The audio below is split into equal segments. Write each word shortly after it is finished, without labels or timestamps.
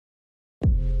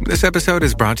This episode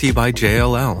is brought to you by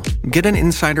JLL. Get an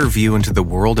insider view into the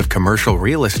world of commercial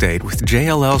real estate with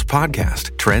JLL's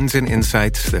podcast, Trends and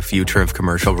Insights, the Future of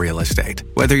Commercial Real Estate.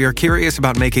 Whether you're curious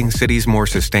about making cities more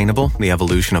sustainable, the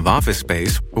evolution of office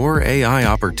space, or AI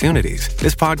opportunities,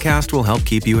 this podcast will help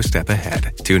keep you a step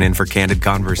ahead. Tune in for candid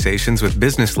conversations with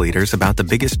business leaders about the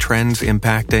biggest trends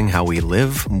impacting how we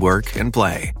live, work, and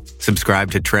play.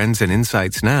 Subscribe to Trends and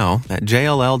Insights now at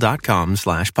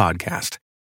jll.com/podcast.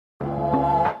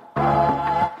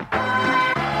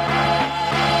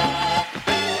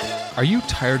 Are you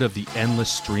tired of the endless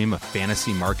stream of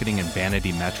fantasy marketing and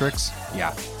vanity metrics?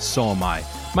 Yeah, so am I.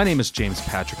 My name is James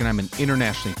Patrick, and I'm an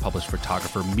internationally published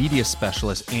photographer, media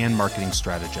specialist, and marketing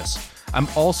strategist. I'm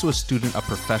also a student of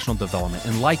professional development,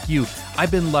 and like you,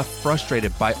 I've been left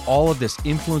frustrated by all of this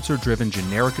influencer-driven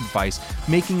generic advice,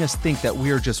 making us think that we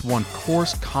are just one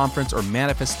course, conference, or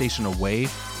manifestation away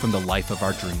from the life of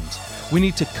our dreams. We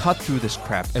need to cut through this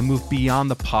crap and move beyond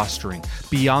the posturing,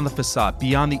 beyond the facade,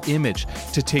 beyond the image,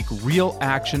 to take real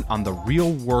action on the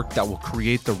real work that will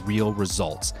create the real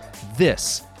results.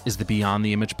 This is the Beyond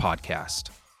the Image podcast.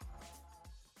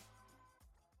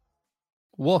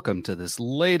 Welcome to this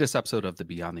latest episode of the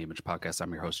Beyond the Image podcast.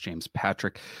 I'm your host, James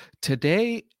Patrick.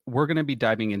 Today, we're going to be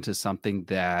diving into something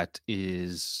that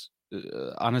is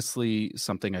honestly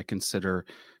something I consider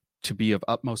to be of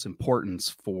utmost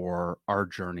importance for our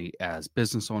journey as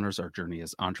business owners, our journey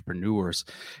as entrepreneurs,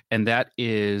 and that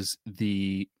is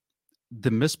the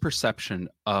misperception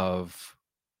of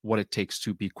what it takes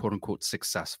to be quote unquote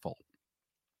successful.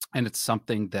 And it's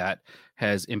something that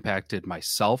has impacted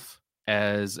myself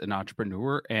as an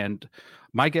entrepreneur, and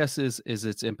my guess is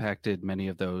it's impacted many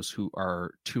of those who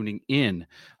are tuning in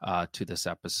to this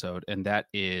episode, and that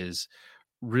is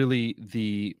really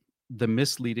the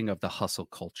misleading of the hustle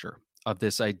culture, of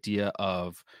this idea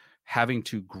of having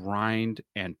to grind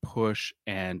and push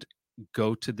and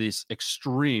go to this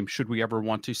extreme should we ever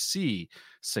want to see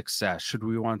success, should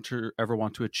we ever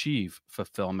want to achieve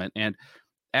fulfillment. And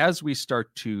as we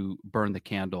start to burn the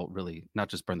candle, really not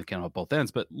just burn the candle at both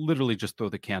ends, but literally just throw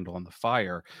the candle on the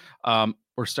fire,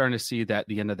 we're starting to see that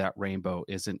the end of that rainbow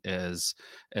isn't as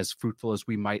fruitful as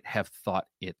we might have thought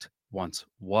it once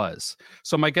was.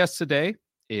 So my guest today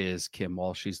is Kim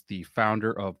Walsh. She's the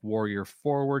founder of Warrior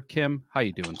Forward. Kim, how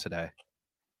you doing today?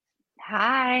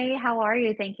 Hi, how are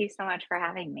you? Thank you so much for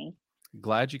having me.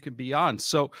 Glad you could be on.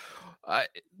 So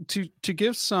to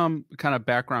give some kind of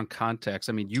background context,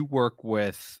 I mean, you work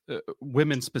with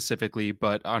women specifically,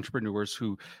 but entrepreneurs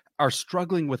who are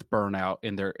struggling with burnout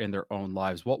in their own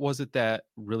lives. What was it that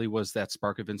really was that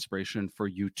spark of inspiration for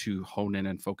you to hone in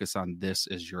and focus on this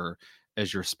as your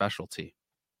specialty?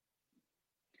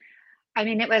 I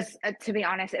mean, it was, to be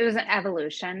honest, it was an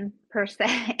evolution per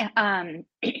se.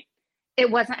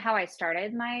 It wasn't how I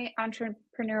started my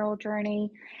entrepreneurial journey.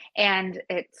 And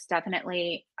it's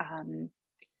definitely,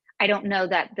 I don't know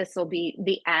that this will be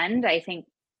the end. I think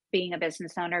being a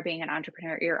business owner, being an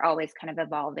entrepreneur, you're always kind of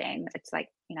evolving. It's like,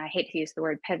 I hate to use the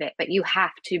word pivot, but you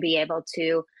have to be able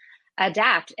to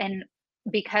adapt. And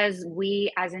because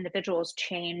we as individuals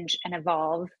change and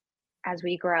evolve as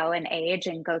we grow and age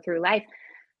and go through life,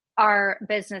 our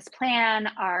business plan,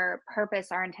 our purpose,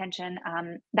 our intention,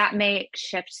 that may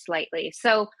shift slightly.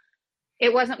 So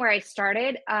it wasn't where I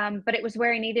started, but it was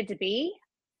where I needed to be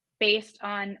based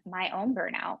on my own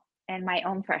burnout and my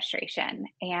own frustration,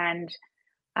 and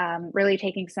really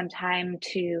taking some time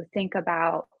to think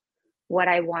about what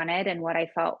I wanted and what I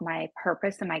felt my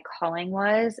purpose and my calling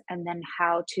was, and then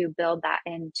how to build that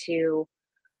into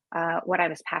what I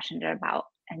was passionate about,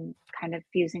 and kind of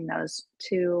fusing those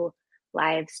two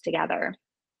lives together.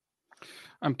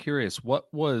 I'm curious, what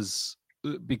was,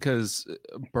 because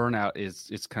burnout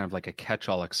it's kind of like a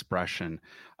catch-all expression.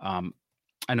 I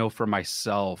know for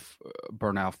myself,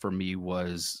 burnout for me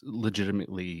was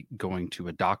legitimately going to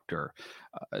a doctor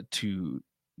to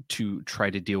try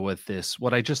to deal with this,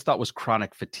 what I just thought was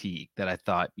chronic fatigue, that I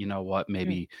thought, you know what,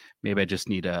 maybe I just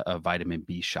need a vitamin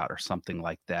B shot or something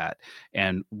like that.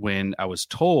 And when I was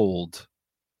told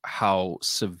how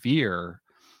severe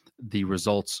the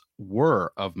results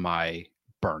were of my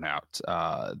burnout,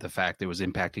 the fact that it was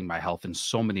impacting my health in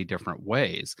so many different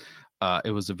ways,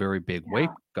 it was a very big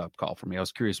wake-up call for me. I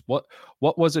was curious, what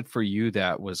was it for you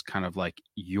that was kind of like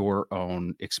your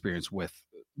own experience with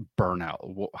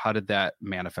burnout? How did that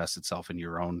manifest itself in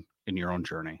your own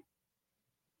journey?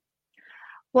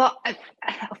 Well,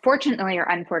 fortunately or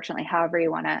unfortunately, however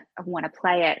you want to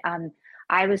play it,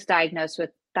 I was diagnosed with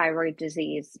thyroid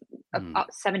disease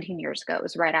 17 years ago. It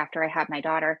was right after I had my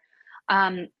daughter.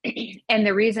 And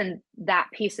the reason that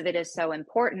piece of it is so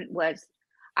important was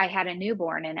I had a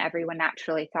newborn, and everyone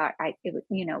naturally thought it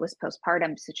was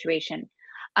postpartum situation.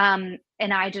 And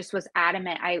I just was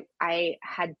adamant. I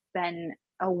had been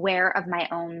aware of my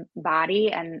own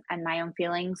body and my own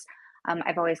feelings.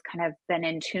 I've always kind of been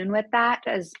in tune with that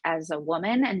as a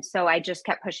woman, and so I just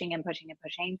kept pushing and pushing and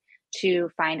pushing to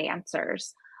find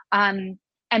answers.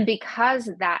 And because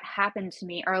that happened to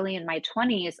me early in my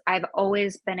 20s, I've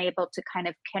always been able to kind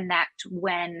of connect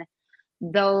when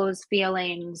those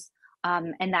feelings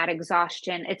and that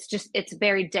exhaustion, it's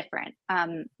very different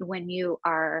when you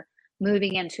are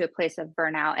moving into a place of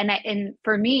burnout. And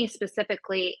for me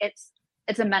specifically,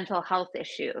 it's a mental health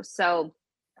issue. So,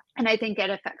 and I think it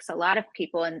affects a lot of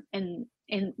people in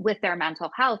with their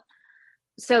mental health.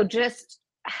 So just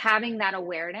having that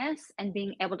awareness and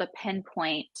being able to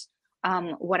pinpoint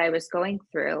what I was going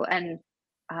through. And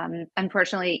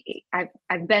unfortunately,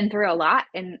 I've been through a lot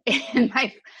in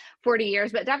my 40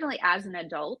 years, but definitely as an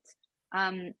adult,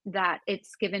 that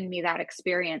it's given me that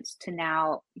experience to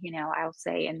now, I'll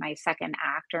say in my second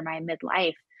act or my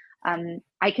midlife,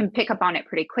 I can pick up on it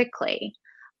pretty quickly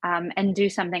and do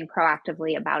something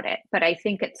proactively about it. But I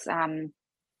think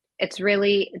it's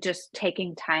really just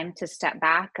taking time to step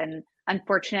back. And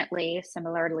unfortunately,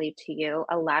 similarly to you,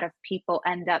 a lot of people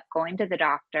end up going to the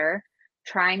doctor,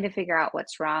 trying to figure out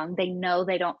what's wrong. They know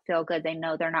they don't feel good. They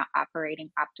know they're not operating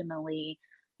optimally.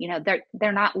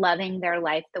 They're not loving their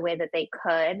life the way that they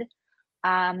could.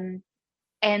 And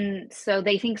so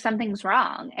they think something's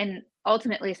wrong. And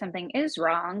ultimately something is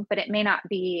wrong, but it may not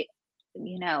be,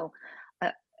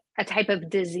 a type of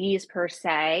disease per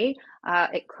se.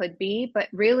 It could be, but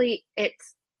really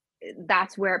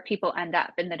that's where people end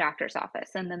up, in the doctor's office.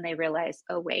 And then they realize,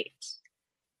 oh, wait,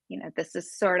 this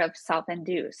is sort of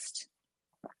self-induced.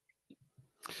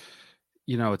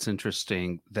 It's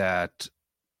interesting that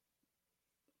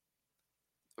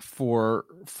for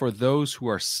those who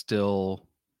are still,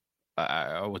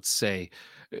 I would say,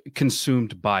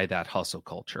 consumed by that hustle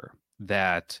culture,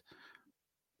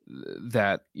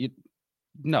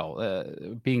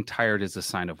 being tired is a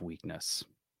sign of weakness.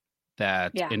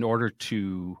 That in order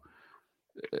to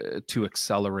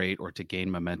accelerate or to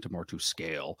gain momentum or to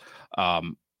scale,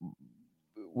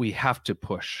 we have to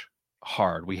push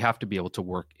hard. We have to be able to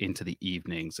work into the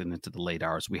evenings and into the late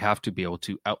hours. We have to be able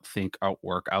to outthink,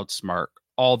 outwork, outsmart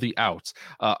all the outs,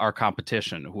 our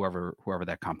competition, whoever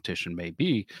that competition may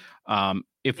be,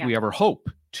 if we ever hope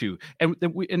to.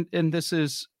 And this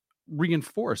is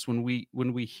reinforced when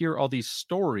we hear all these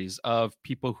stories of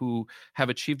people who have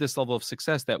achieved this level of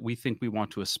success that we think we want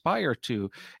to aspire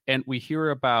to, and we hear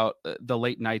about the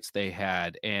late nights they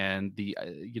had and the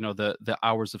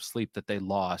hours of sleep that they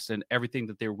lost and everything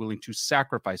that they were willing to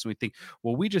sacrifice. And we think,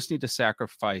 well, we just need to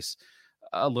sacrifice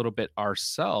a little bit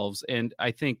ourselves. And I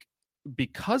think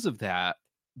because of that,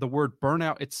 the word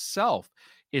burnout itself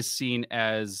is seen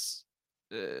as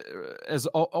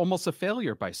almost a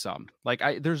failure by some. Like,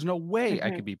 there's no way I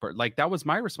could be burnt. Like, that was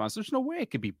my response. There's no way I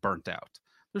could be burnt out.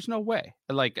 There's no way.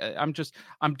 Like, I'm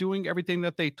doing everything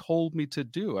that they told me to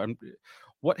do.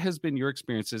 What has been your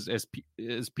experiences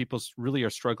as people really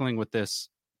are struggling with this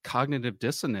cognitive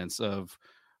dissonance of,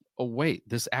 oh, wait,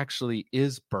 this actually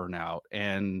is burnout,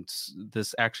 and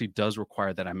this actually does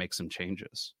require that I make some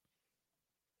changes?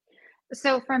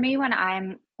 So for me, when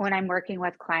I'm working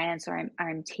with clients or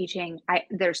I'm teaching,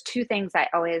 there's two things I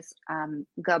always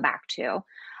go back to.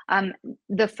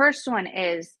 The first one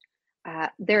is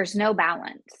there's no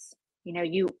balance.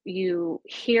 You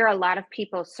hear a lot of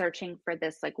people searching for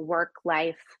this like work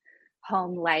life,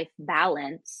 home life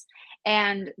balance,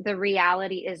 and the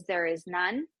reality is there is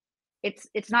none.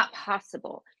 It's not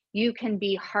possible. You can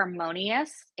be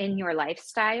harmonious in your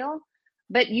lifestyle,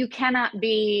 but you cannot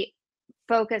be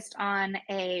focused on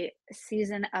a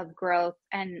season of growth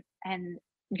and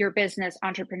your business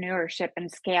entrepreneurship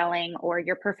and scaling, or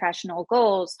your professional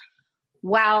goals,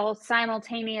 while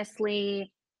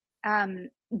simultaneously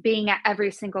being at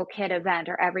every single kid event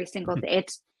or every single thing.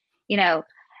 It's,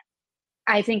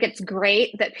 I think it's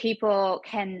great that people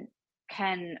can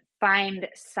find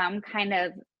some kind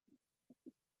of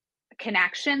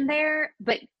connection there,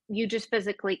 but you just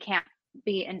physically can't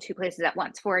be in two places at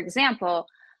once. For example,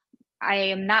 I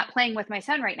am not playing with my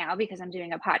son right now because I'm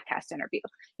doing a podcast interview,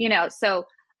 so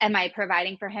am I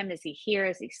providing for him? Is he here?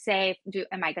 Is he safe?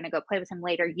 Am I going to go play with him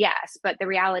later? Yes. But the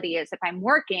reality is, if I'm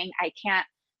working, I can't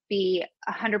be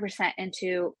 100%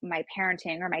 into my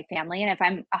parenting or my family. And if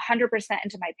I'm 100%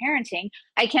 into my parenting,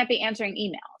 I can't be answering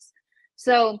emails.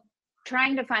 So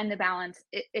trying to find the balance,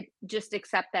 it just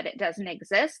accept that it doesn't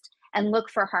exist and look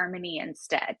for harmony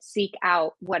instead. Seek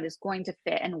out what is going to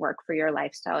fit and work for your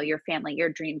lifestyle, your family, your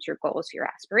dreams, your goals, your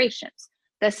aspirations.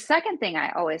 The second thing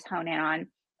I always hone in on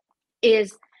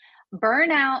is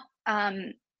burnout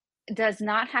does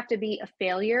not have to be a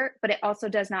failure, but it also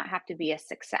does not have to be a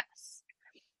success.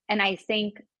 And I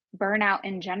think burnout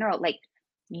in general, like,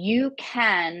 you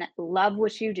can love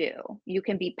what you do. You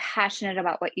can be passionate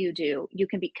about what you do. You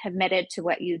can be committed to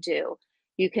what you do.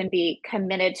 You can be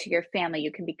committed to your family.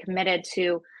 You can be committed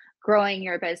to growing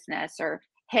your business or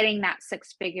hitting that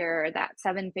 6-figure or that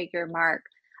 7-figure mark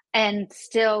and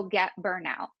still get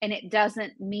burnout. And it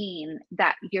doesn't mean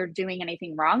that you're doing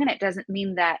anything wrong. And it doesn't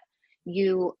mean that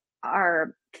you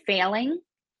are failing.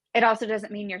 It also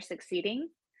doesn't mean you're succeeding.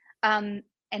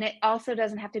 And it also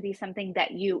doesn't have to be something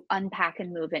that you unpack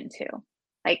and move into.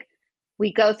 Like,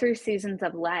 we go through seasons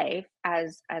of life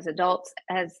as adults,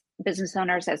 as business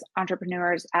owners, as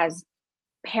entrepreneurs, as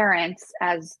parents,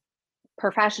 as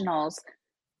professionals,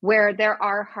 where there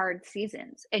are hard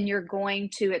seasons and you're going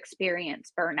to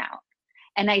experience burnout.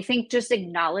 And I think just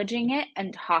acknowledging it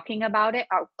and talking about it,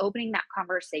 or opening that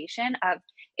conversation of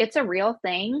it's a real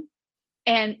thing,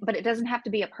 but it doesn't have to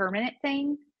be a permanent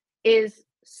thing, is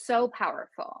so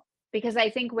powerful. Because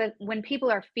I think when people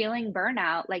are feeling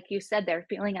burnout, like you said, they're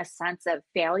feeling a sense of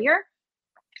failure.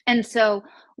 And so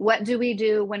what do we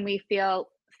do when we feel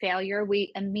failure?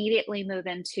 We immediately move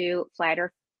into flight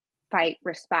or fight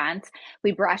response.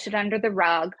 We brush it under the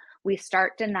rug. We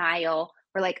start denial.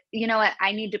 We're like, you know what?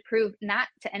 I need to prove, not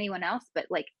to anyone else, but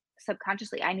like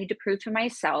subconsciously, I need to prove to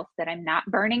myself that I'm not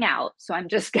burning out. So I'm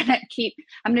just going to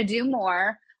I'm going to do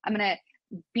more. I'm going to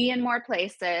be in more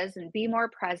places and be more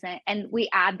present. And we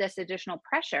add this additional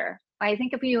pressure. I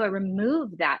think if you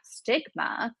remove that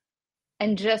stigma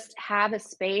and just have a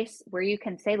space where you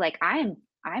can say, like, I'm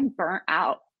burnt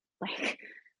out, like,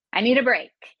 I need a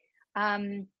break.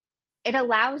 It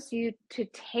allows you to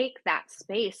take that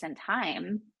space and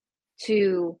time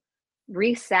to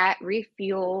reset,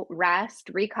 refuel, rest,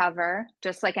 recover,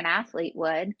 just like an athlete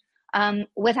would,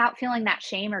 without feeling that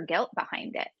shame or guilt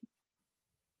behind it.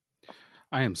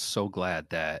 I am so glad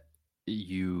that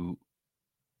you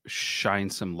shine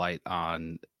some light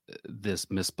on this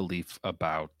misbelief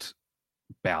about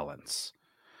balance,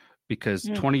 because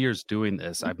 20 years doing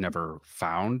this, I've never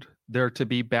found there to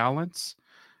be balance.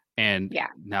 And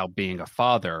now being a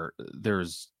father,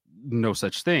 there's no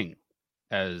such thing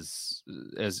as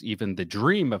even the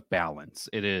dream of balance.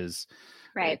 It is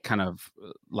kind of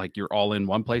like you're all in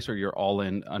one place or you're all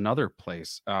in another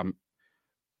place.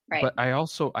 But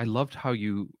I loved how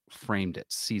you framed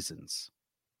it, seasons.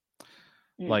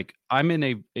 Like, I'm in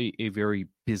a very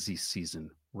busy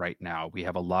season right now. We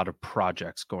have a lot of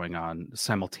projects going on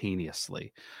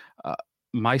simultaneously.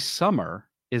 My summer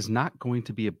is not going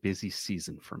to be a busy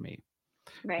season for me.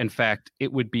 In fact,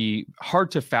 it would be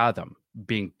hard to fathom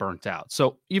being burnt out.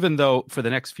 So even though for the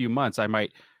next few months, I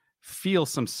might feel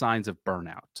some signs of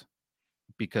burnout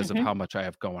because of how much I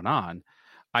have going on,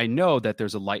 I know that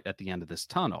there's a light at the end of this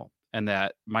tunnel, and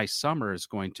that my summer is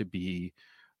going to be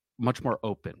much more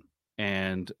open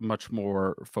and much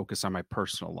more focused on my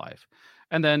personal life.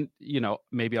 And then,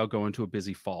 maybe I'll go into a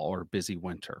busy fall or a busy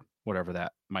winter, whatever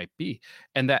that might be.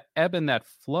 And that ebb and that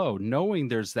flow, knowing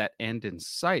there's that end in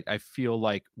sight, I feel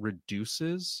like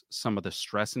reduces some of the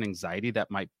stress and anxiety that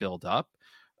might build up,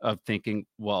 of thinking,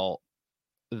 well,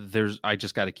 I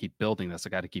just got to keep building this. I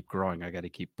got to keep growing. I got to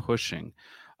keep pushing.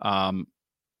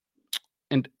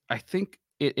 And I think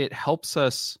it helps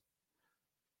us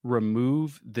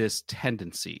remove this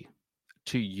tendency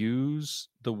to use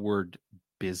the word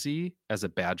busy as a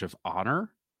badge of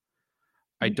honor.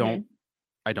 I don't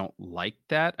like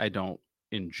that. I don't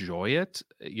enjoy it.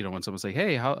 When someone say,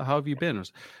 "Hey, how have you been?"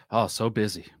 It's, "Oh, so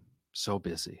busy. So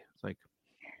busy." It's like,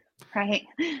 right.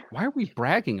 Why are we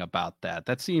bragging about that?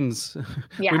 That seems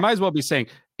we might as well be saying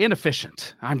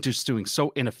inefficient. I'm just doing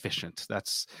so inefficient.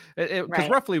 That's because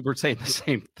roughly we're saying the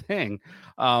same thing.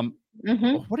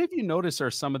 What have you noticed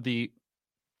are some of the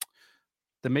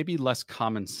maybe less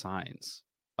common signs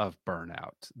of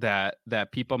burnout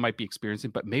that people might be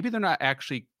experiencing, but maybe they're not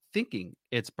actually thinking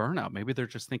it's burnout. Maybe they're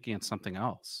just thinking it's something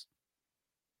else.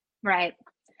 Right.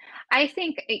 I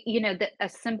think, a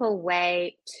simple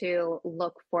way to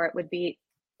look for it would be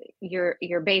your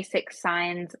basic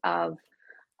signs of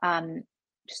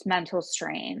just mental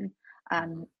strain.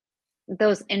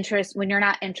 Those interests, when you're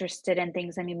not interested in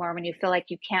things anymore, when you feel like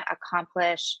you can't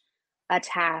accomplish a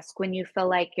task, when you feel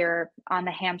like you're on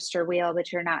the hamster wheel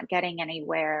but you're not getting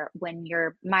anywhere, when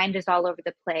your mind is all over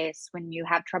the place, when you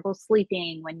have trouble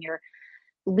sleeping, when you're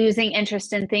losing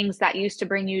interest in things that used to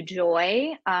bring you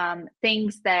joy,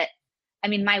 things that,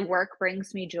 my work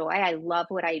brings me joy. I love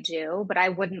what I do, but I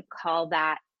wouldn't call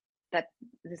that that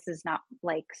this is not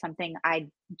like something I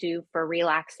do for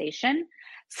relaxation.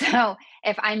 So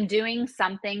if I'm doing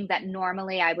something that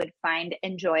normally I would find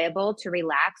enjoyable to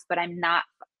relax, but I'm not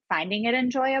finding it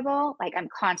enjoyable, like I'm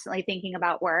constantly thinking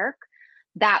about work,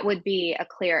 that would be a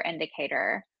clear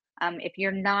indicator. If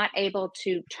you're not able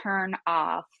to turn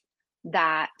off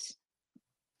that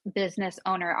business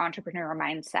owner entrepreneur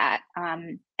mindset,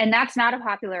 and that's not a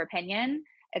popular opinion,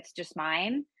 it's just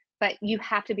mine, but you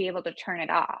have to be able to turn it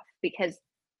off, because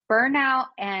burnout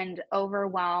and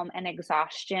overwhelm and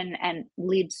exhaustion and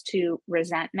leads to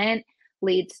resentment,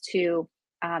 leads to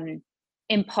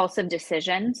impulsive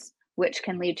decisions, which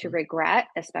can lead to regret,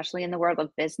 especially in the world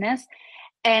of business.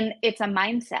 And it's a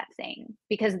mindset thing,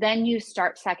 because then you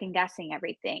start second guessing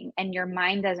everything and your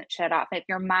mind doesn't shut off. If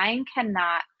your mind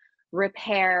cannot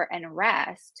repair and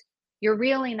rest, you're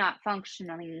really not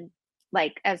functioning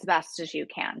like as best as you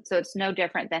can. So it's no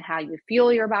different than how you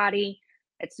fuel your body.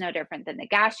 It's no different than the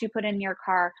gas you put in your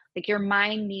car. Like your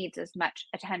mind needs as much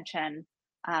attention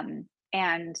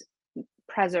and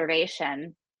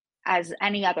preservation as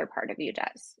any other part of you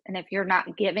does. And if you're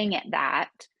not giving it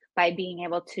that by being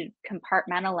able to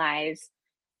compartmentalize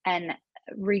and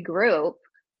regroup,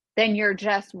 then you're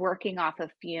just working off of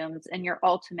fumes and you're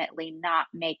ultimately not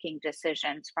making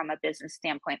decisions from a business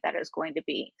standpoint that is going to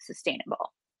be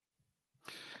sustainable.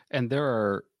 And there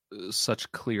are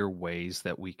such clear ways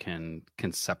that we can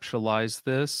conceptualize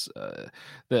this.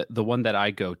 The one that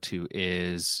I go to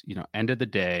is, end of the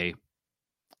day,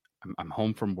 I'm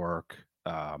home from work.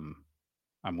 I'm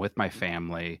with my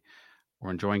family.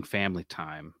 We're enjoying family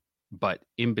time. But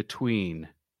in between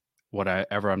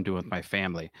whatever I'm doing with my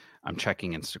family, I'm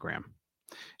checking Instagram.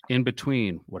 In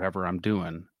between whatever I'm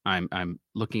doing, I'm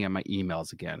looking at my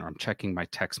emails again, or I'm checking my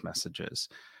text messages.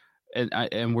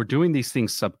 And we're doing these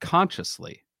things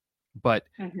subconsciously. But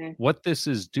what this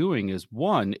is doing is,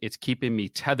 one, it's keeping me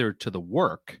tethered to the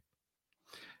work.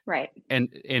 Right.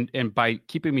 And by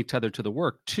keeping me tethered to the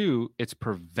work, two, it's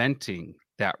preventing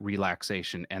that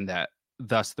relaxation and that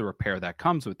thus the repair that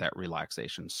comes with that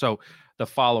relaxation. So the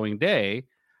following day,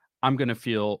 I'm going to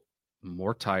feel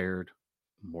more tired,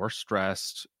 more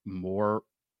stressed, more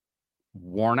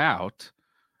worn out,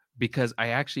 because I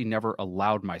actually never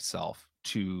allowed myself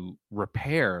to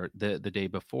repair the day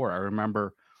before. I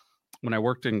remember when I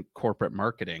worked in corporate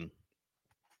marketing,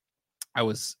 I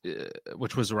was,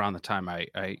 which was around the time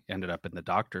I ended up in the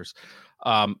doctors.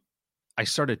 I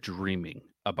started dreaming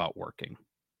about working.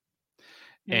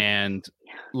 And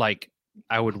like,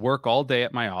 I would work all day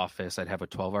at my office. I'd have a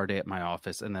 12-hour day at my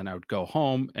office, and then I would go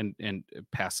home and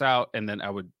pass out. And then I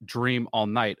would dream all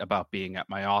night about being at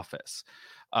my office.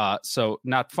 So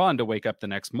not fun to wake up the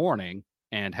next morning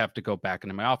and have to go back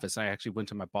into my office. I actually went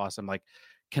to my boss. I'm like,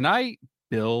 can I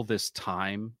bill this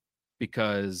time?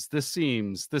 Because this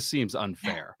seems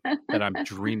unfair that I'm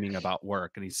dreaming about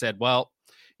work. And he said, well,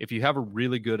 if you have a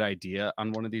really good idea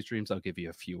on one of these dreams, I'll give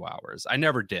you a few hours. I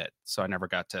never did. So I never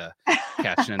got to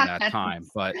catch in that time.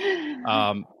 But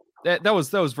that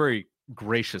was very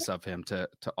gracious of him to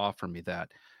offer me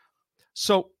that.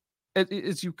 So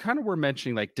as you kind of were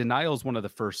mentioning, like, denial is one of the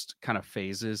first kind of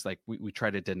phases. Like we try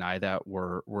to deny that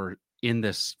we're in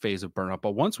this phase of burnout.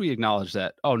 But once we acknowledge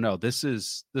that, oh no, this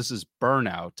is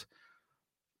burnout,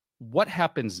 what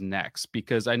happens next?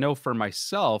 Because I know for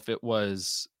myself, it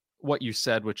was what you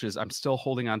said, which is I'm still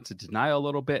holding on to denial a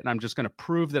little bit, and I'm just going to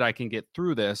prove that I can get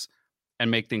through this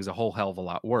and make things a whole hell of a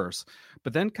lot worse.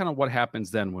 But then kind of what happens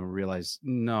then when we realize,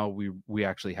 no, we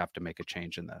actually have to make a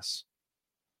change in this?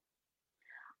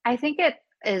 I think it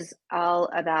is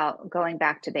all about going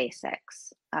back to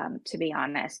basics, to be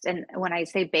honest. And when I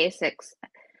say basics,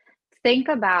 think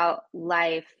about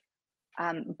life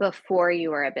before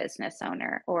you were a business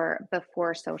owner or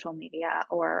before social media,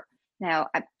 or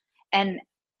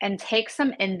and take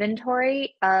some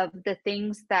inventory of the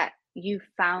things that you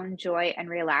found joy and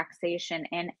relaxation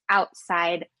in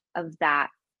outside of that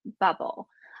bubble.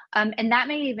 And that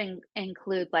may even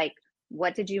include, like,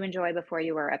 what did you enjoy before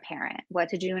you were a parent? What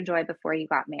did you enjoy before you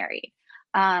got married?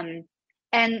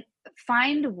 And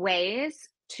find ways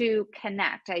to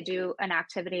connect. I do an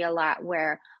activity a lot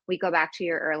where we go back to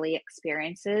your early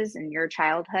experiences in your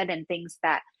childhood and things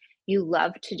that you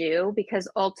love to do, because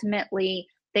ultimately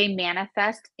they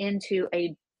manifest into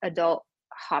adult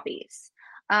hobbies.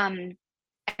 And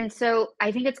so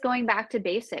I think it's going back to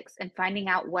basics and finding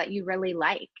out what you really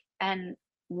like and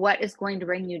what is going to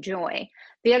bring you joy.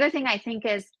 The other thing I think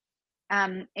is,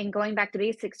 in going back to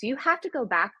basics, you have to go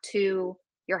back to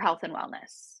your health and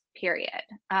wellness, period.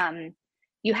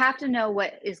 You have to know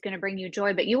what is going to bring you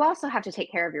joy, but you also have to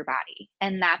take care of your body.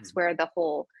 And that's where the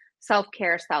whole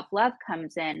self-care, self-love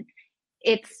comes in.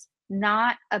 It's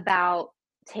not about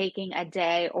taking a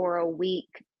day or a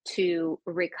week to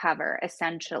recover,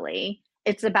 essentially.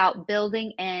 It's about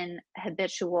building in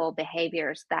habitual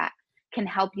behaviors that can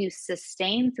help you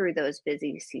sustain through those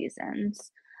busy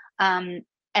seasons, and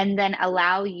then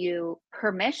allow you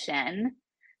permission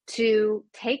to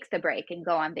take the break and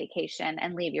go on vacation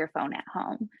and leave your phone at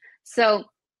home. So,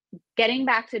 getting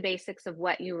back to basics of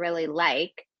what you really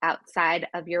like outside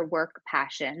of your work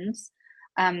passions,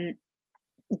 um,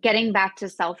 getting back to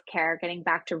self-care, getting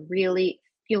back to really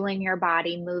fueling your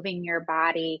body, moving your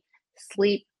body,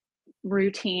 sleep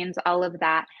routines, all of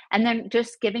that. And then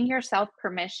just giving yourself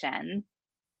permission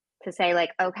to say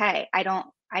like, okay, I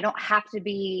don't have to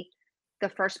be the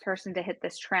first person to hit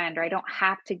this trend, or I don't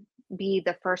have to be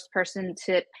the first person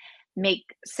to make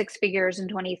six figures in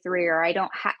 23, or I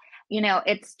don't have,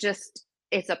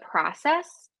 it's a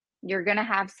process. You're going to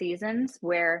have seasons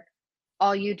where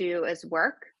all you do is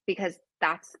work, because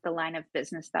that's the line of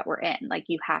business that we're in. Like,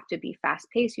 you have to be fast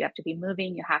paced, you have to be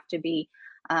moving, you have to be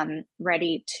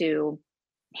ready to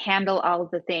handle all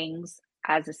of the things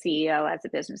as a CEO, as a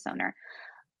business owner.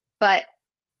 But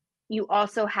you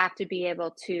also have to be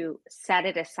able to set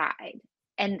it aside.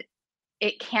 And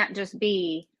it can't just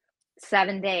be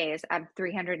 7 days out of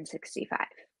 365.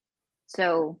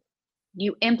 So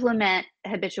you implement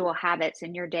habitual habits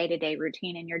in your day-to-day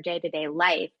routine, in your day-to-day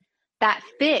life that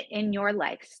fit in your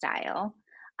lifestyle.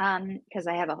 Because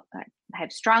I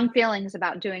have strong feelings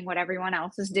about doing what everyone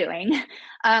else is doing,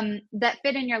 that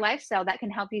fit in your lifestyle, that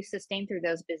can help you sustain through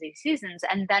those busy seasons.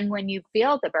 And then when you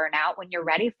feel the burnout, when you're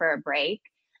ready for a break,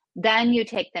 then you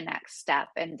take the next step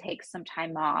and take some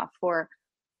time off, or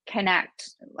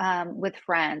connect with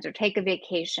friends, or take a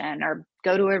vacation, or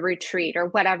go to a retreat, or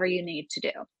whatever you need to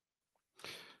do.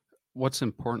 What's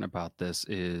important about this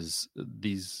is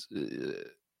these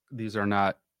are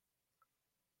not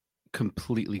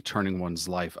completely turning one's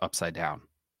life upside down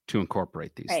to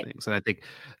incorporate these Right. things. And I think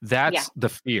that's Yeah. the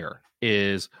fear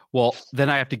is, well, then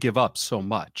I have to give up so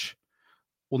much.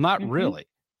 Well, not Mm-hmm. really,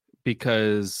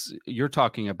 because you're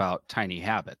talking about tiny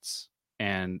habits,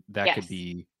 and that could Yes.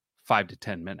 be 5 to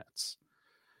 10 minutes.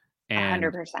 And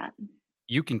 100%.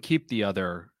 you can keep the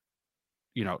other,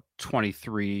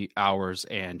 23 hours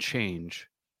and change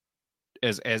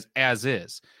as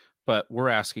is, but we're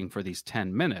asking for these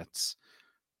 10 minutes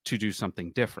to do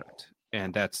something different.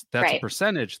 And that's a Right.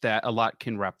 percentage that a lot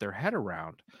can wrap their head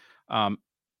around.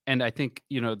 And I think,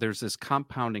 there's this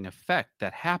compounding effect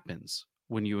that happens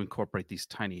when you incorporate these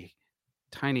tiny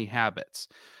habits.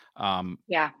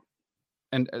 Yeah.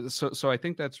 And so I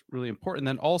think that's really important.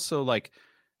 Then also, like,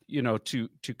 to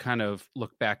kind of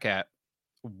look back at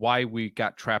why we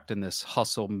got trapped in this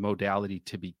hustle modality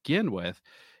to begin with.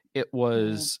 It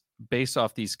was based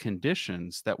off these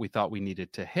conditions that we thought we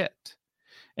needed to hit.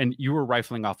 And you were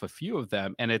rifling off a few of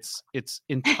them, and it's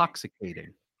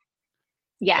intoxicating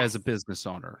Yes. as a business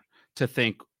owner to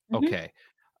think, Mhm. okay.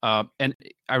 And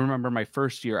I remember my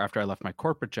first year after I left my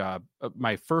corporate job,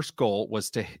 my first goal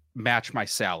was to match my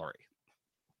salary.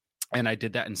 And I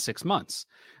did that in 6 months.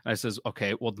 And I says,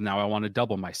 okay, well, now I want to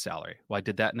double my salary. Well, I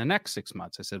did that in the next 6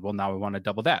 months. I said, well, now I want to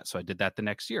double that. So I did that the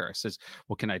next year. I says,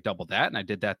 well, can I double that? And I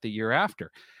did that the year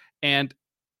after. And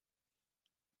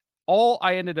all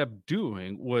I ended up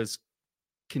doing was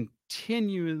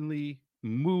continually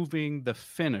moving the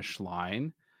finish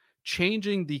line,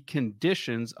 changing the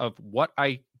conditions of what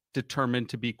I determined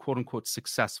to be quote unquote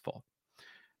successful.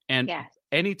 And Yes.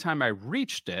 anytime I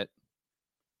reached it,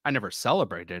 I never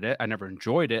celebrated it. I never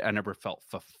enjoyed it. I never felt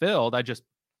fulfilled. I just,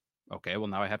 okay, well,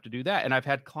 now I have to do that. And I've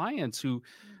had clients who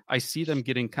I see them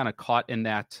getting kind of caught in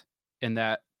that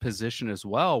position as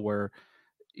well, where,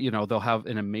 they'll have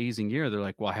an amazing year. They're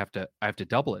like, well, I have to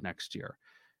double it next year.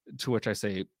 To which I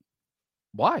say,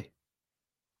 why?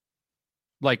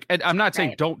 Like, and I'm not saying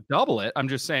Right. don't double it. I'm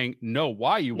just saying know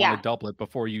why you want Yeah. to double it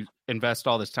before you invest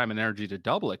all this time and energy to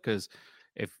double it. Because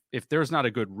if there's not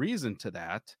a good reason to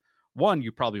that, one,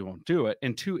 you probably won't do it.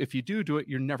 And two, if you do it,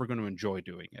 you're never going to enjoy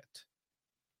doing it.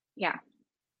 Yeah.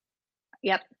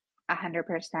 Yep.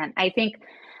 100%. I think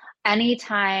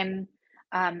anytime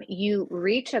you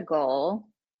reach a goal,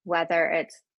 whether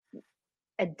it's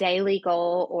a daily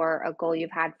goal or a goal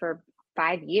you've had for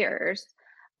 5 years,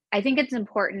 I think it's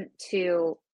important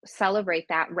to celebrate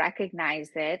that, recognize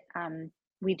it.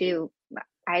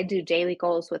 I do daily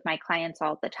goals with my clients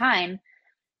all the time,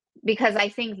 because I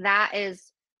think that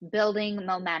is building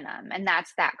momentum, and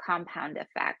that's that compound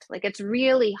effect. Like, it's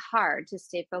really hard to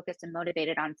stay focused and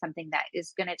motivated on something that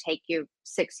is going to take you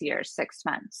 6 years, 6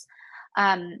 months.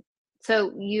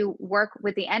 So you work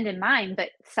with the end in mind,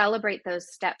 but celebrate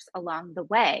those steps along the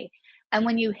way. And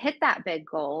when you hit that big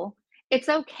goal, it's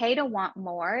okay to want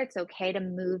more. It's okay to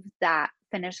move that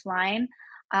finish line.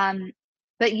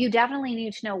 But you definitely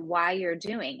need to know why you're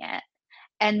doing it.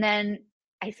 And then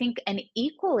I think an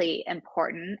equally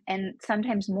important and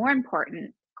sometimes more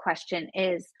important question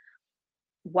is,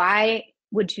 why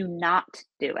would you not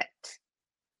do it?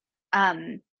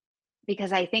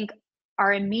 Because I think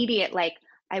our immediate, like,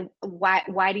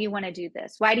 why do you want to do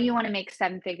this? Why do you want to make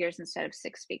 7 figures instead of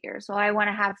 6 figures? Well, I want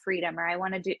to have freedom, or I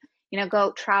want to do,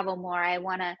 go travel more. I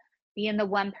want to be in the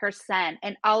 1%.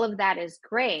 And all of that is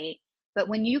great. But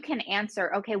when you can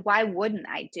answer, okay, why wouldn't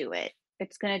I do it?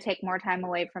 It's going to take more time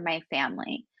away from my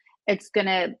family. And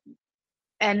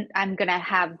I'm going to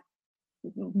have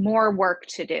more work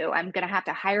to do. I'm going to have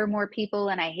to hire more people,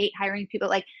 and I hate hiring people.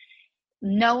 Like,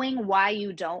 knowing why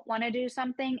you don't want to do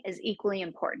something is equally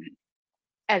important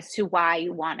as to why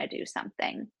you want to do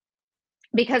something.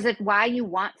 Because if why you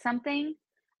want something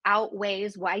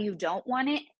outweighs why you don't want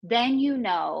it, then you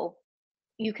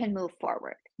can move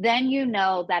forward. Then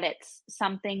that it's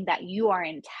something that you are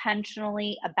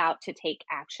intentionally about to take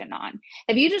action on.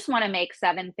 If you just want to make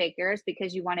 7 figures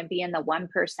because you want to be in the 1%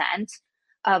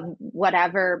 of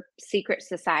whatever secret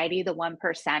society the 1%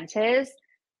 is,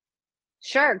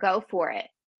 sure, go for it.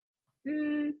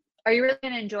 Are you really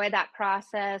going to enjoy that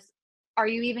process? Are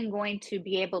you even going to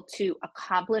be able to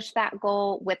accomplish that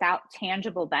goal without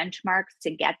tangible benchmarks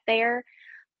to get there?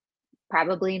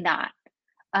 Probably not.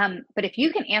 But if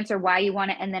you can answer why you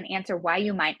want it and then answer why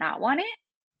you might not want it,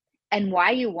 and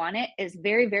why you want it is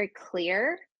very, very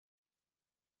clear,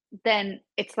 then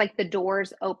it's like the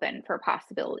doors open for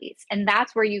possibilities. And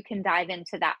that's where you can dive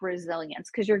into that resilience,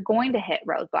 because you're going to hit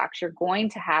roadblocks. You're going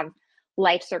to have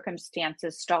life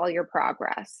circumstances stall your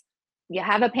progress. You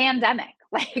have a pandemic.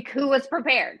 Like, who was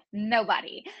prepared?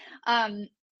 Nobody.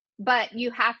 But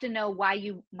you have to know why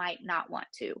you might not want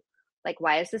to. Like,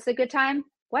 why is this a good time?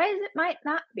 Why is it might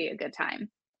not be a good time?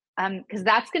 Because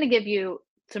that's going to give you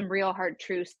some real hard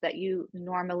truths that you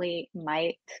normally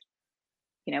might,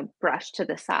 brush to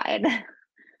the side.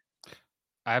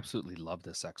 I absolutely love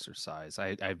this exercise.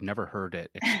 I've never heard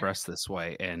it expressed this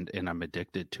way, and I'm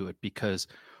addicted to it, because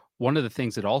one of the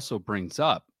things it also brings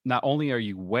up, not only are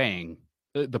you weighing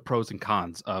the pros and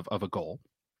cons of a goal,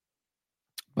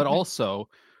 but also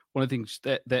one of the things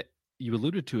that you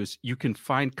alluded to is you can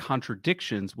find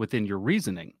contradictions within your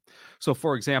reasoning. So,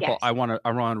 for example, Yes. I want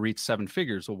to reach 7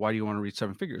 figures. Well, why do you want to reach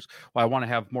 7 figures? Well, I want to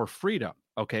have more freedom.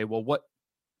 Okay, well, what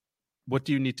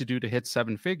do you need to do to hit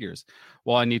 7 figures?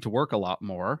 Well, I need to work a lot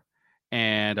more,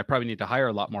 and I probably need to hire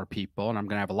a lot more people, and I'm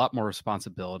going to have a lot more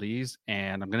responsibilities,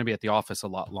 and I'm going to be at the office a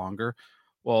lot longer.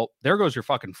 Well, there goes your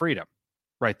fucking freedom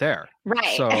right there.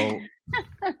 Right. So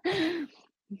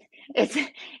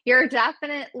you're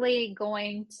definitely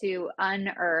going to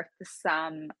unearth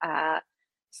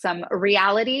some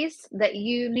realities that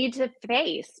you need to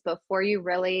face before you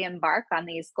really embark on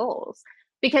these goals.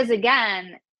 Because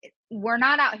again, we're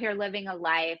not out here living a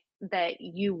life that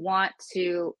you want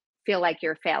to feel like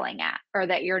you're failing at, or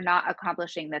that you're not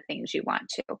accomplishing the things you want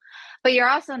to. But you're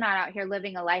also not out here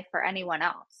living a life for anyone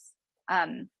else.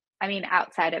 I mean,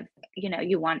 outside of,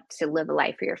 you want to live a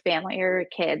life for your family or your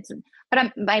kids.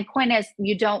 But my point is,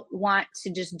 you don't want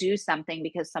to just do something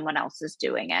because someone else is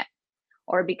doing it,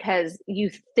 or because you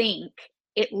think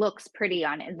it looks pretty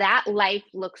on it. That life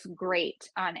looks great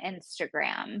on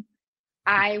Instagram.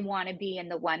 I want to be in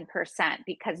the 1%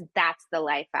 because that's the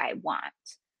life I want.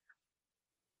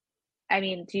 I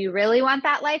mean, do you really want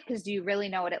that life? Because do you really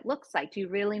know what it looks like? Do you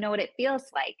really know what it feels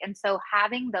like? And so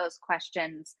having those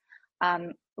questions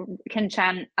can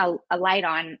shine a light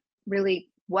on really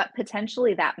what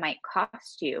potentially that might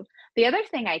cost you. The other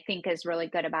thing I think is really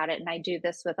good about it, and I do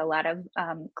this with a lot of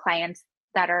clients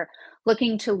that are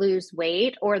looking to lose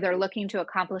weight, or they're looking to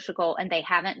accomplish a goal and they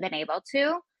haven't been able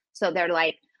to. So they're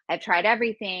like, I've tried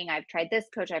everything. I've tried this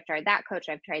coach. I've tried that coach.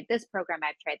 I've tried this program.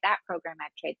 I've tried that program.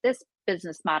 I've tried this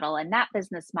business model and that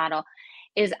business model.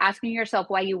 Is asking yourself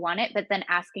why you want it, but then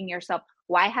asking yourself,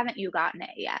 why haven't you gotten it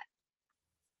yet?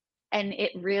 And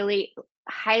it really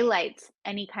highlights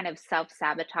any kind of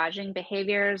self-sabotaging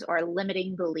behaviors or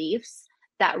limiting beliefs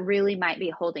that really might be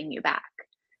holding you back.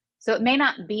 So it may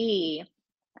not be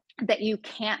that you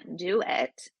can't do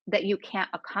it, that you can't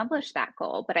accomplish that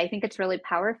goal, but I think it's really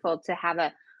powerful to have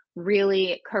a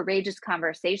really courageous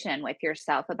conversation with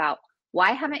yourself about,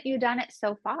 why haven't you done it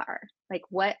so far? Like,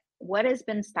 what has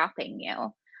been stopping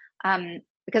you?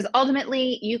 Because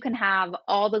ultimately you can have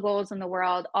all the goals in the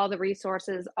world, all the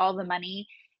resources, all the money.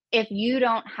 If you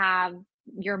don't have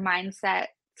your mindset,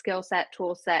 skill set,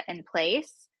 tool set in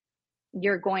place,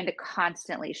 you're going to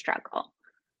constantly struggle.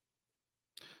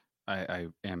 I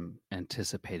am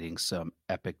anticipating some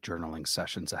epic journaling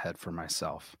sessions ahead for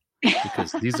myself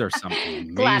because these are some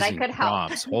Glad I amazing could help.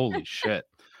 prompts. Holy shit.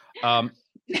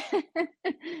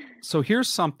 So here's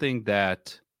something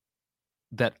that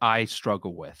I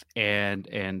struggle with,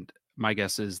 and my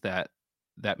guess is that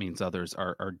means others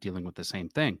are dealing with the same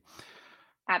thing.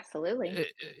 Absolutely.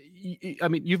 I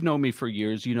mean, you've known me for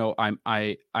years. You know,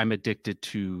 I'm addicted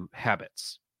to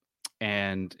habits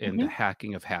and the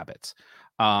hacking of habits.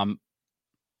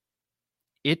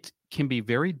 It can be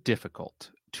very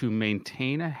difficult to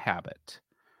maintain a habit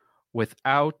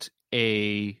without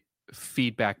a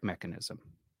feedback mechanism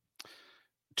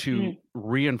to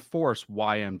reinforce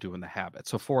why I'm doing the habit.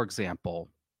 So, for example,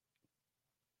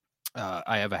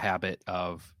 I have a habit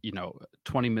of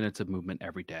 20 minutes of movement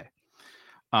every day.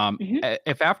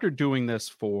 If after doing this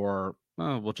for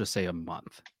we'll just say a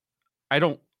month, I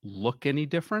don't look any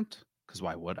different, because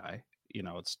why would I?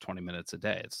 It's 20 minutes a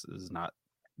day. This is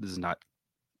not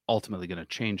ultimately going to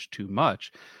change too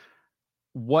much.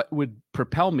 What would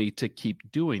propel me to keep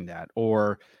doing that?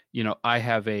 Or I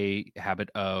have a habit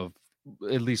of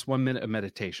at least 1 minute of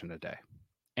meditation a day,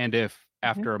 and if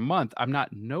after a month I'm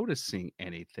not noticing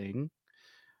anything,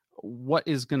 what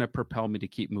is going to propel me to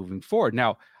keep moving forward?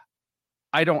 Now,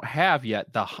 I don't have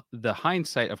yet the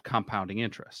hindsight of compounding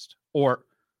interest, or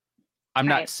I'm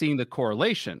not seeing the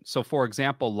correlation. So, for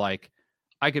example, like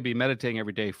I could be meditating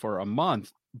every day for a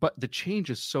month, but the change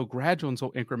is so gradual and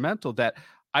so incremental that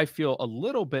I feel a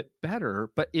little bit better,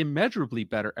 but immeasurably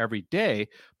better every day.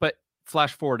 But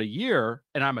flash forward a year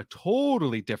and I'm a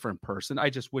totally different person. I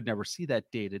just would never see that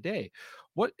day to day.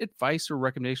 What advice or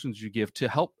recommendations would you give to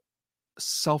help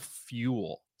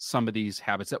self-fuel some of these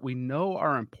habits that we know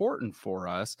are important for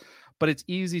us, but it's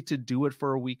easy to do it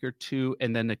for a week or two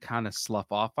and then to kind of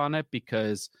slough off on it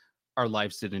because our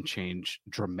lives didn't change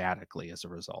dramatically as a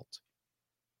result?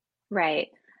 Right.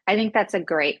 I think that's a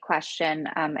great question.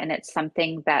 And it's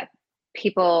something that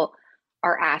people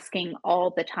are asking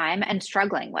all the time and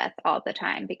struggling with all the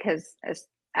time, because as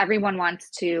everyone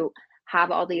wants to have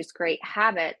all these great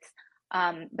habits,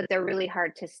 but they're really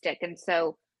hard to stick. And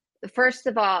so, first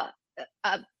of all,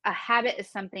 a habit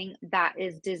is something that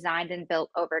is designed and built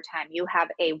over time. You have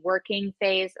a working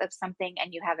phase of something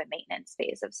and you have a maintenance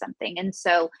phase of something. And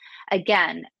so,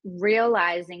 again,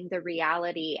 realizing the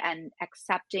reality and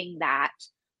accepting that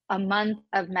a month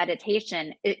of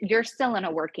meditation, you're still in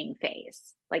a working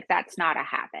phase. Like, that's not a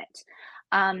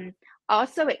habit.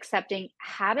 Also, accepting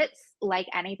habits, like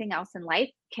anything else in life,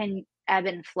 can ebb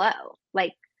and flow.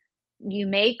 Like, you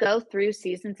may go through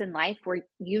seasons in life where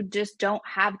you just don't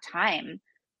have time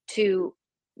to,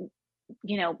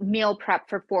 meal prep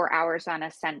for 4 hours on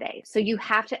a Sunday. So you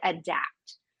have to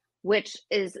adapt, which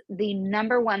is the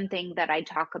number one thing that I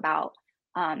talk about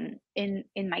in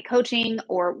my coaching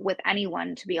or with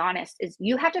anyone, to be honest, is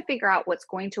you have to figure out what's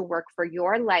going to work for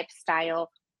your lifestyle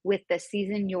with the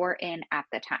season you're in at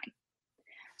the time.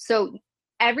 So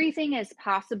everything is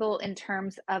possible in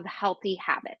terms of healthy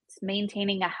habits,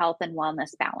 maintaining a health and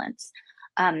wellness balance.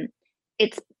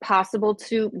 It's possible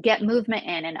to get movement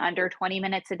in under 20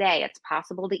 minutes a day. It's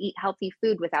possible to eat healthy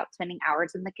food without spending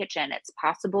hours in the kitchen. It's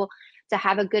possible to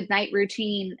have a good night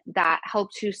routine that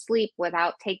helps you sleep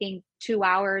without taking 2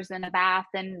 hours in a bath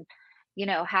and,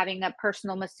 having a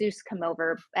personal masseuse come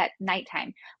over at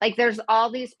nighttime. Like, there's all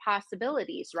these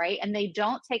possibilities, right? And they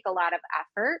don't take a lot of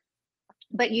effort,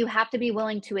 but you have to be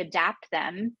willing to adapt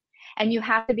them, and you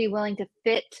have to be willing to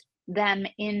fit them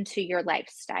into your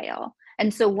lifestyle.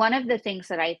 And so one of the things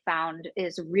that I found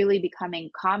is really becoming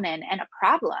common and a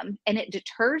problem, and it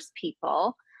deters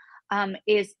people,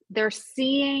 is they're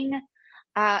seeing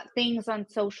things on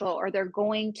social, or they're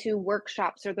going to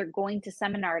workshops, or they're going to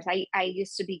seminars. I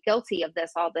used to be guilty of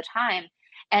this all the time.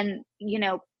 And,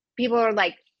 people are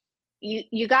like,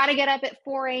 you got to get up at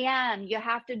 4 a.m. You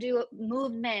have to do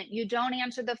movement. You don't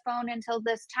answer the phone until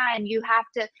this time. You have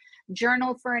to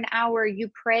journal for an hour. You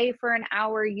pray for an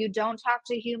hour. You don't talk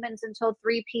to humans until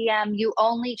 3 p.m. You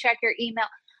only check your email.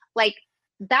 Like,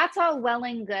 that's all well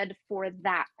and good for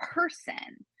that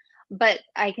person. But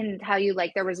I can tell you,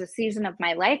 like, there was a season of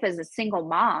my life as a single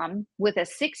mom with a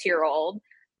 6-year-old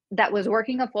that was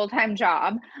working a full-time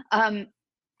job.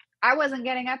 I wasn't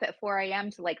getting up at 4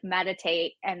 a.m. to like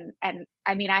meditate. And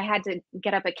I mean, I had to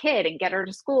get up a kid and get her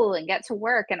to school and get to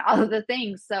work and all of the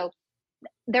things. So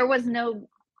there was no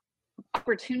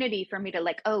opportunity for me to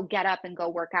like, oh, get up and go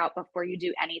work out before you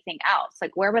do anything else.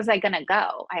 Like, where was I going to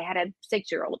go? I had a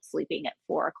 6-year-old sleeping at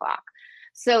 4 o'clock.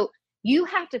 So you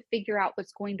have to figure out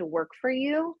what's going to work for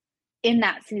you in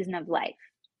that season of life.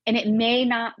 And it may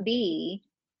not be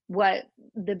what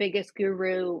the biggest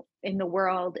guru in the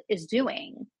world is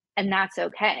doing. and that's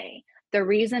okay. The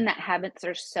reason that habits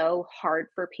are so hard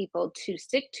for people to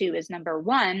stick to is, number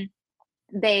one,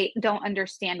 they don't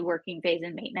understand working phase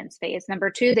and maintenance phase. Number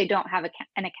two, they don't have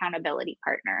an accountability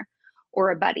partner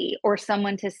or a buddy or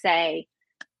someone to say,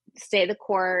 stay the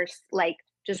course, like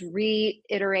just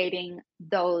reiterating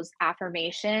those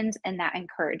affirmations and that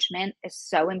encouragement is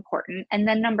so important. And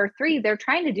then number three, they're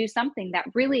trying to do something that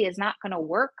really is not going to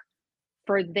work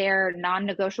for their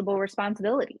non-negotiable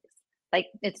responsibilities. Like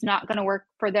it's not going to work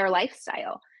for their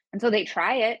lifestyle. And so they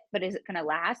try it, but is it going to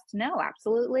last? No,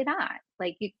 absolutely not.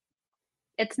 Like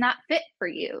it's not fit for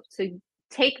you. So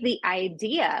take the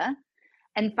idea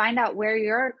and find out where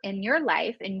you're in your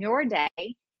life, in your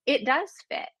day, it does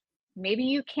fit. Maybe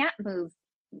you can't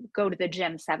go to the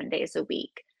gym 7 days a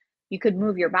week. You could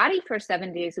move your body for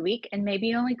 7 days a week and maybe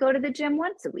you only go to the gym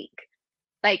once a week.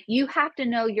 Like you have to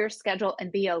know your schedule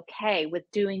and be okay with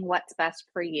doing what's best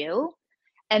for you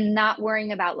and not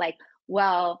worrying about like,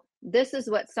 well, this is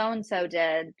what so-and-so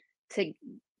did to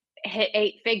hit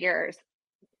 8 figures.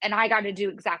 And I got to do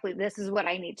exactly, this is what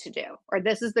I need to do, or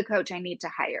this is the coach I need to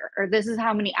hire, or this is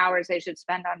how many hours I should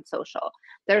spend on social.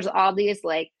 There's all these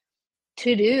like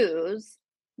to-dos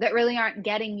that really aren't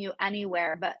getting you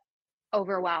anywhere, but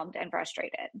overwhelmed and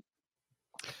frustrated.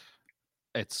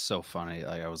 It's so funny.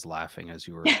 Like I was laughing as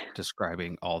you were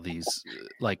describing all these,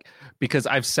 like, because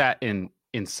I've sat in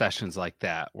sessions like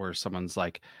that where someone's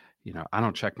like, I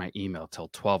don't check my email till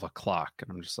 12 o'clock.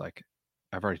 And I'm just like,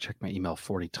 I've already checked my email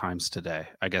 40 times today.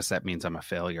 I guess that means I'm a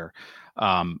failure.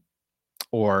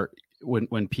 Or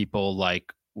when people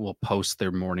like will post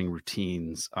their morning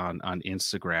routines on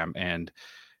Instagram and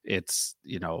it's,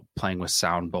 playing with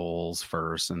sound bowls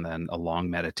first and then a long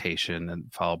meditation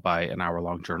and followed by an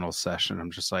hour-long journal session.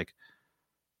 I'm just like,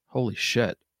 holy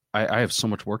shit. I have so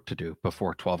much work to do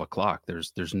before 12 o'clock.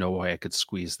 There's no way I could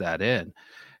squeeze that in.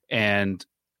 And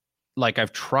like,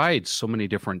 I've tried so many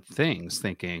different things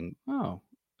thinking, oh,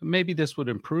 maybe this would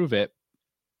improve it.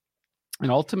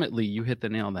 And ultimately you hit the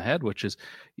nail on the head, which is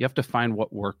you have to find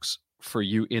what works for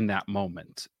you in that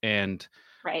moment. And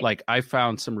right. Like I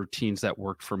found some routines that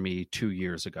worked for me 2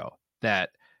 years ago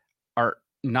that are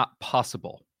not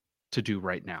possible to do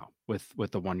right now with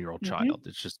a 1-year-old child.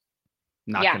 It's just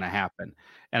not going to happen.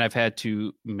 And I've had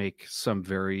to make some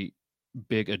very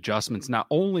big adjustments, not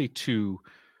only to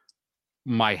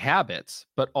my habits,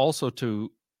 but also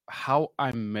to how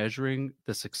I'm measuring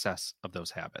the success of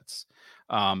those habits.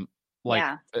 There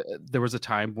was a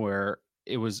time where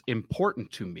it was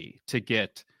important to me to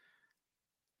get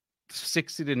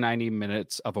 60 to 90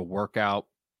 minutes of a workout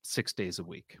 6 days a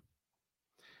week.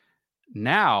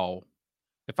 Now,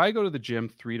 if I go to the gym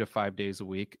 3 to 5 days a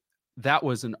week, that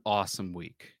was an awesome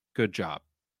week. Good job.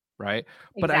 Right.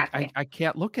 Exactly. But I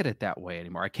can't look at it that way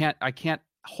anymore. I can't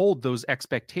hold those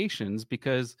expectations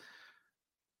because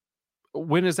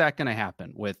when is that going to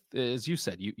happen with, as you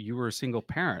said, you were a single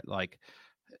parent. Like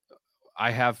I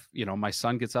have, my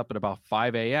son gets up at about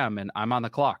 5 a.m. and I'm on the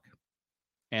clock.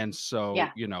 And so,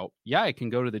 I can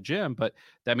go to the gym, but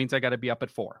that means I got to be up at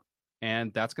 4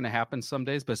 and that's going to happen some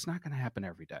days, but it's not going to happen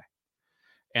every day.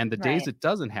 And the days it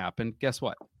doesn't happen, guess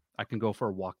what? I can go for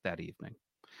a walk that evening.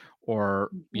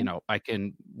 Or, I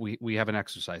can, we have an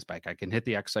exercise bike. I can hit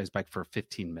the exercise bike for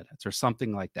 15 minutes or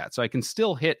something like that. So I can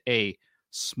still hit a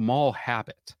small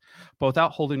habit, but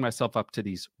without holding myself up to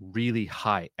these really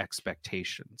high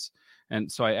expectations. And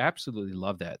so I absolutely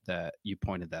love that you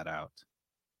pointed that out.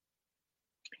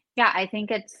 Yeah, I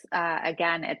think it's,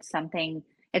 again, it's something,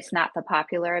 it's not the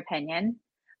popular opinion,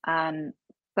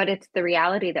 but it's the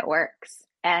reality that works.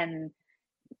 And,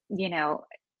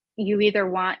 you either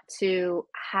want to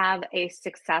have a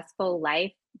successful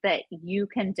life that you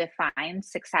can define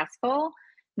successful,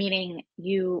 meaning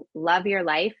you love your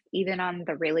life, even on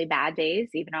the really bad days,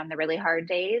 even on the really hard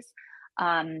days.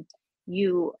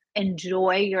 You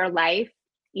enjoy your life,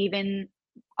 even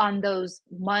on those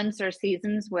months or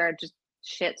seasons where just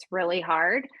shit's really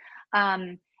hard.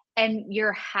 And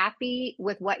you're happy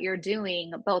with what you're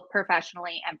doing, both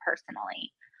professionally and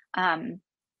personally.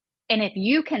 And if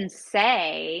you can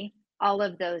say all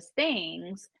of those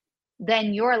things,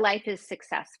 then your life is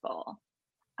successful.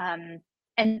 And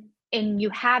you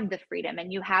have the freedom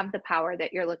and you have the power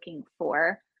that you're looking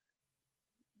for,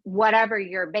 whatever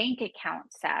your bank account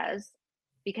says,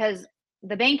 because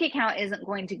the bank account isn't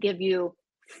going to give you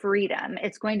freedom.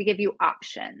 It's going to give you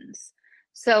options.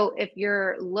 So if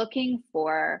you're looking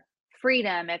for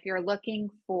freedom, if you're looking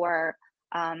for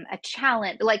a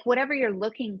challenge, like whatever you're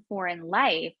looking for in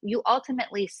life, you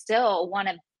ultimately still want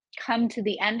to come to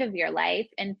the end of your life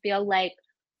and feel like,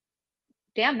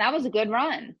 damn, that was a good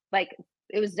run. Like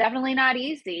it was definitely not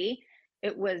easy,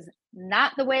 It was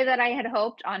not the way that I had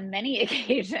hoped on many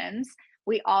occasions.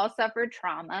 We all suffer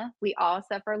trauma. We all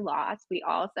suffer loss. We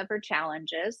all suffer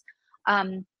challenges.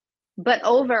 But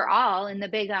overall, in the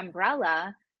big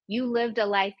umbrella, you lived a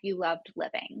life you loved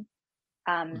living.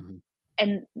 And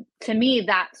to me,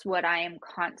 that's what I am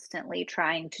constantly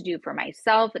trying to do for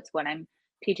myself. It's what I'm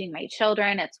teaching my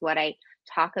children. It's what I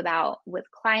talk about with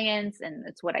clients, and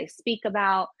it's what I speak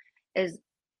about is,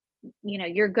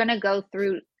 you're going to go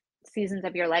through seasons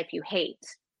of your life you hate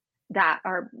that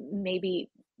are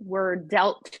maybe were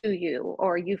dealt to you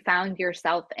or you found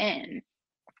yourself in.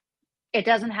 It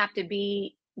doesn't have to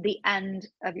be the end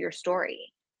of your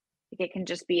story. It can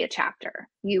just be a chapter.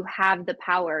 You have the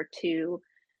power to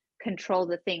control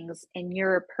the things in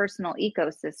your personal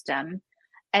ecosystem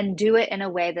and do it in a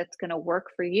way that's going to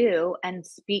work for you and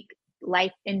speak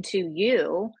life into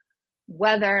you,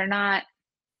 whether or not,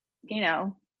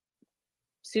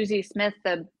 Susie Smith,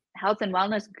 the health and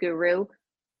wellness guru,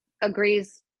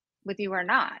 agrees with you or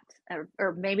not,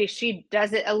 or maybe she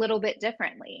does it a little bit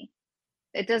differently.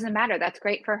 It doesn't matter. That's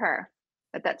great for her,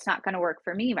 but that's not going to work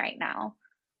for me right now.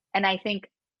 And I think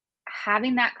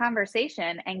having that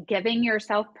conversation and giving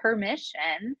yourself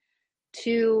permission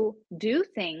to do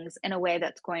things in a way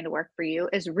that's going to work for you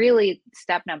is really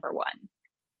step number one.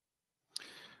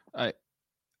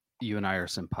 You and I are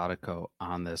simpatico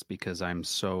on this because I'm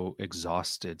so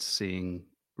exhausted seeing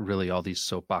really all these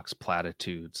soapbox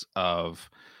platitudes of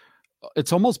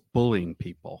it's almost bullying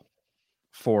people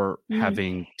for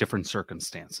having different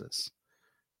circumstances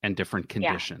and different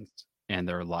conditions in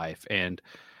their life. And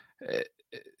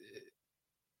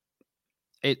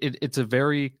it's a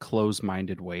very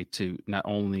closed-minded way to not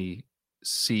only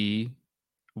see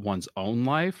one's own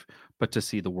life, but to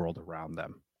see the world around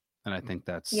them. And I think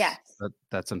that's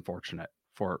unfortunate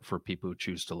for people who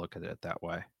choose to look at it that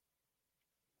way.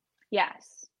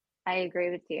 Yes, I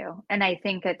agree with you. And I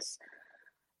think it's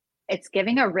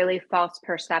giving a really false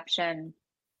perception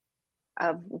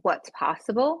of what's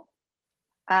possible.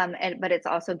 But it's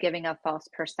also giving a false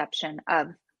perception of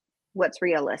what's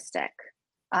realistic.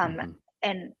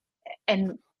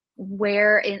 And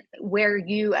where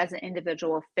you as an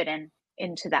individual fit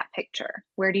into that picture.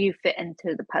 Where do you fit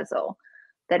into the puzzle?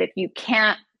 That if you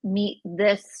can't meet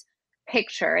this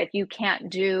picture, if you can't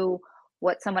do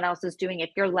what someone else is doing,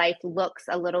 if your life looks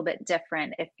a little bit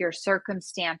different, if your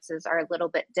circumstances are a little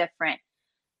bit different,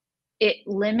 it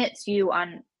limits you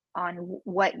on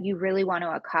what you really want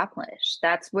to accomplish.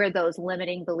 That's where those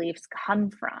limiting beliefs come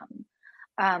from.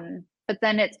 But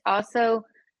then it's also,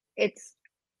 it's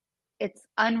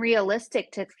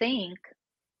unrealistic to think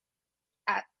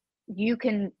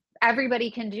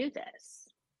everybody can do this.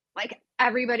 Like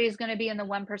everybody's going to be in the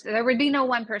 1%. There would be no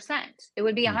 1%. It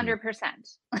would be 100%.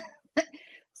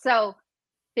 So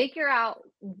figure out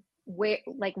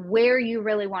where you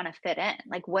really want to fit in,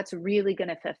 like what's really going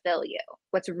to fulfill you,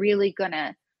 what's really going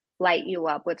to light you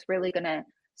up, what's really going to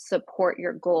support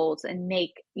your goals and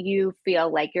make you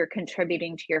feel like you're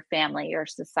contributing to your family or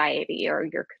society or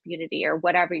your community or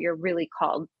whatever you're really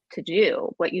called to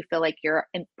do, what you feel like your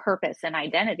purpose and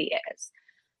identity is.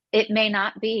 It may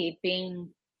not be being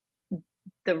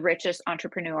the richest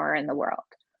entrepreneur in the world.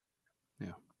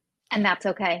 Yeah. And that's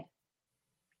okay.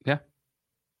 Yeah,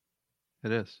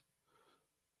 it is.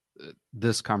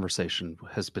 This conversation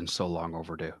has been so long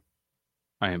overdue.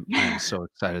 I am so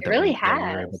excited that we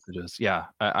were able to do this. Yeah,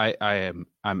 I'm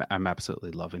absolutely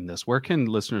loving this. Where can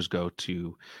listeners go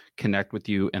to connect with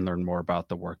you and learn more about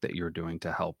the work that you're doing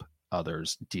to help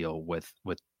others deal with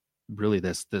really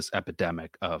this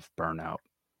epidemic of burnout?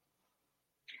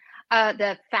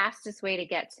 The fastest way to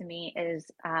get to me is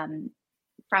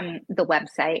from the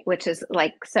website, which is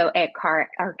like so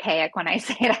archaic when I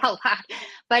say it out loud,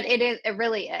 but it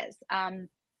really is.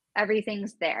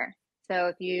 Everything's there. So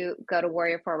if you go to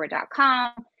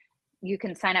warriorforward.com, you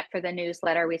can sign up for the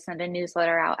newsletter. We send a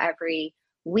newsletter out every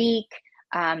week.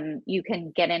 You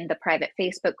can get in the private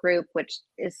Facebook group, which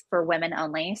is for women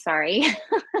only, sorry,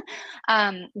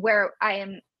 where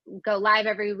go live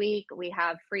every week. We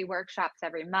have free workshops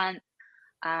every month.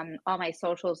 All my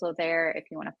socials are there. If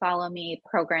you want to follow me,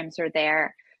 programs are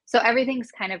there. So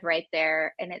everything's kind of right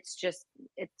there. And it's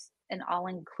an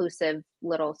all-inclusive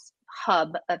little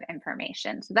hub of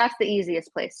information. So that's the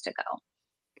easiest place to go.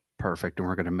 Perfect. And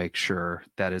we're going to make sure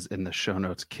that is in the show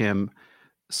notes. Kim,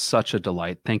 such a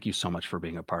delight. Thank you so much for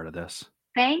being a part of this.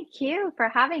 Thank you for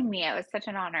having me. It was such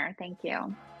an honor. Thank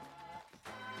you.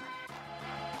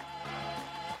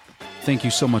 Thank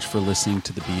you so much for listening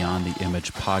to the Beyond the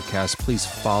Image podcast. Please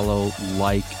follow,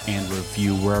 like, and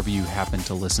review wherever you happen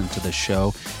to listen to the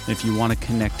show. And if you want to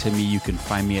connect to me, you can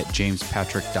find me at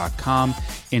jamespatrick.com,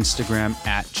 Instagram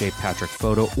at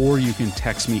jpatrickphoto, or you can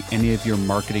text me any of your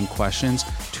marketing questions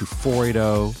to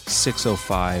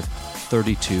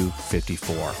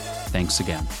 480-605-3254. Thanks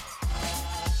again.